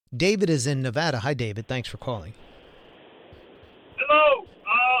David is in Nevada. Hi, David. Thanks for calling. Hello.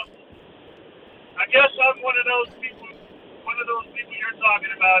 I guess I'm one of those people. One of those people you're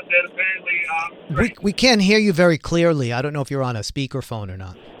talking about that apparently. We can't hear you very clearly. I don't know if you're on a speakerphone or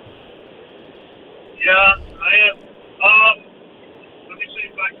not. Yeah, I am. Let me see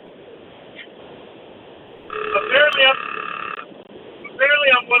if I. Apparently,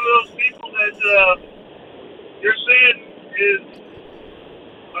 I'm one of those people that you're saying is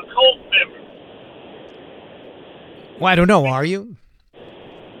a cult member. Well, I don't know. Are you?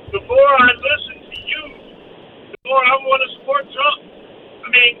 Before I listen to you, before I want to support Trump. I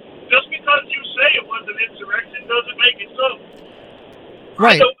mean, just because you say it was an insurrection doesn't make it so.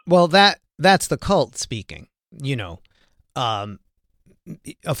 Right. Well, that's the cult speaking.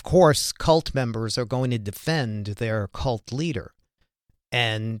 Of course, cult members are going to defend their cult leader.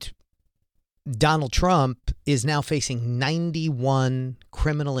 And Donald Trump is now facing 91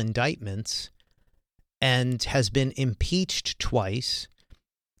 criminal indictments and has been impeached twice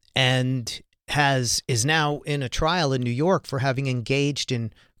and is now in a trial in New York for having engaged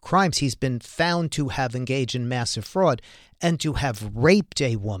in crimes. He's been found to have engaged in massive fraud and to have raped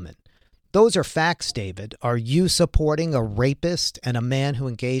a woman. Those are facts, David. Are you supporting a rapist and a man who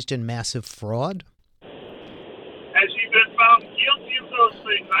engaged in massive fraud? Has he been found guilty of those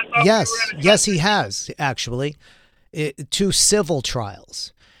things? Yes, he has, actually. 2 civil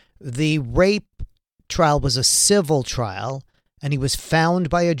trials. The rape trial was a civil trial, and he was found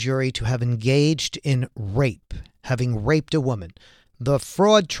by a jury to have engaged in rape, having raped a woman. The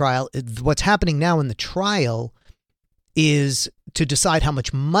fraud trial, what's happening now in the trial is to decide how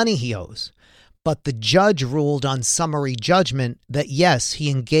much money he owes. But the judge ruled on summary judgment that, yes, he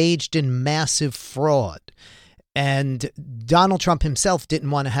engaged in massive fraud. And Donald Trump himself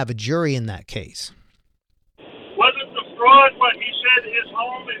didn't want to have a jury in that case. Wasn't the fraud what he said his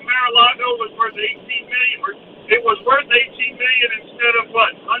home in Mar-a-Lago was worth $18 million? Or it was worth $18 million instead of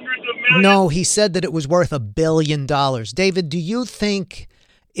what, hundreds of millions? No, he said that it was worth $1 billion. David, do you think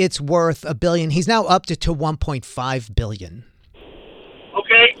it's worth $1 billion? He's now up to $1.5 billion.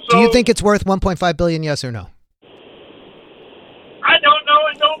 Okay, so do you think it's worth $1.5 billion? Yes or no? I don't know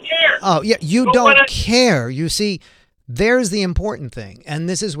and don't care. Oh, yeah, you don't care. You see, there's the important thing. And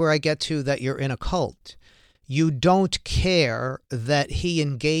this is where I get to that you're in a cult. You don't care that he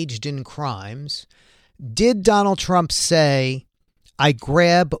engaged in crimes. Did Donald Trump say, I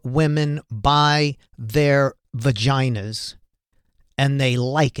grab women by their vaginas and they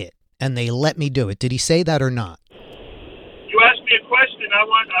like it and they let me do it? Did he say that or not? You asked me a question.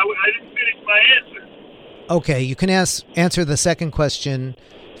 I didn't finish my answer. Okay, you can answer the second question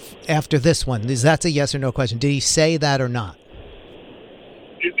after this one. That's a yes or no question. Did he say that or not?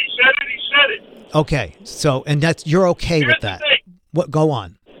 If he said it, he said it. Okay, so and you're okay with that. What? Go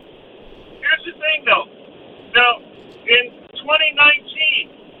on. Here's the thing, though. Now, in 2019,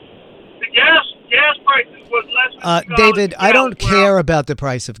 the gas prices was less than David, I don't care about the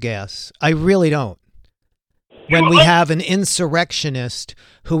price of gas. I really don't. When we have an insurrectionist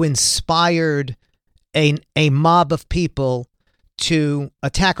who inspired a mob of people to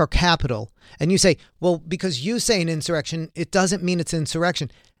attack our capital, and you say, well, because you say an insurrection, it doesn't mean it's insurrection.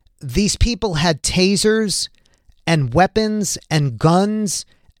 These people had tasers and weapons and guns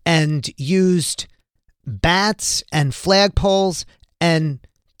and used bats and flagpoles and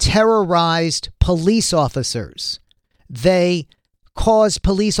terrorized police officers. They caused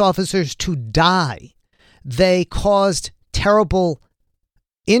police officers to die. They caused terrible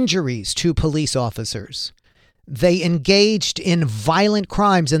injuries to police officers. They engaged in violent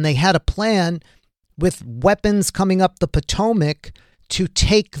crimes, and they had a plan with weapons coming up the Potomac to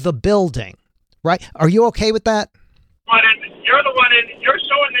take the building. Right? Are you okay with that? You're the one in. You're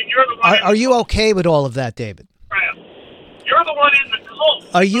showing that you're the one. Are you okay with all of that, David? You're the one in the cult.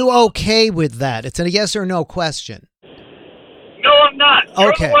 Are you okay with that? It's a yes or no question. No, I'm not.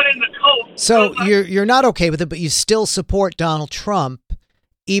 You're okay. The one in the cult. So you're not okay with it, but you still support Donald Trump,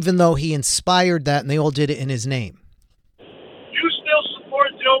 even though he inspired that and they all did it in his name. You still support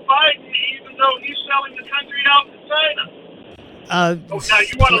Joe Biden, even though he's selling the country out to China. Now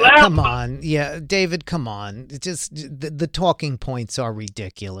you want to laugh? Come on. Yeah, David, come on. It's just the talking points are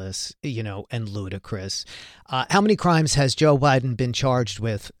ridiculous, and ludicrous. How many crimes has Joe Biden been charged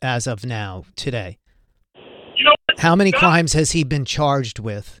with as of now, today? How many crimes has he been charged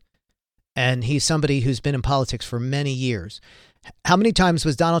with? And he's somebody who's been in politics for many years. How many times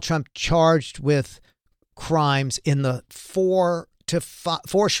was Donald Trump charged with crimes in the 4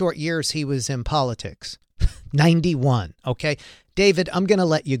 short years he was in politics? 91. Okay. David, I'm going to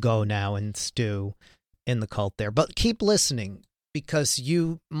let you go now and stew in the cult there, but keep listening. because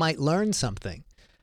you might learn something.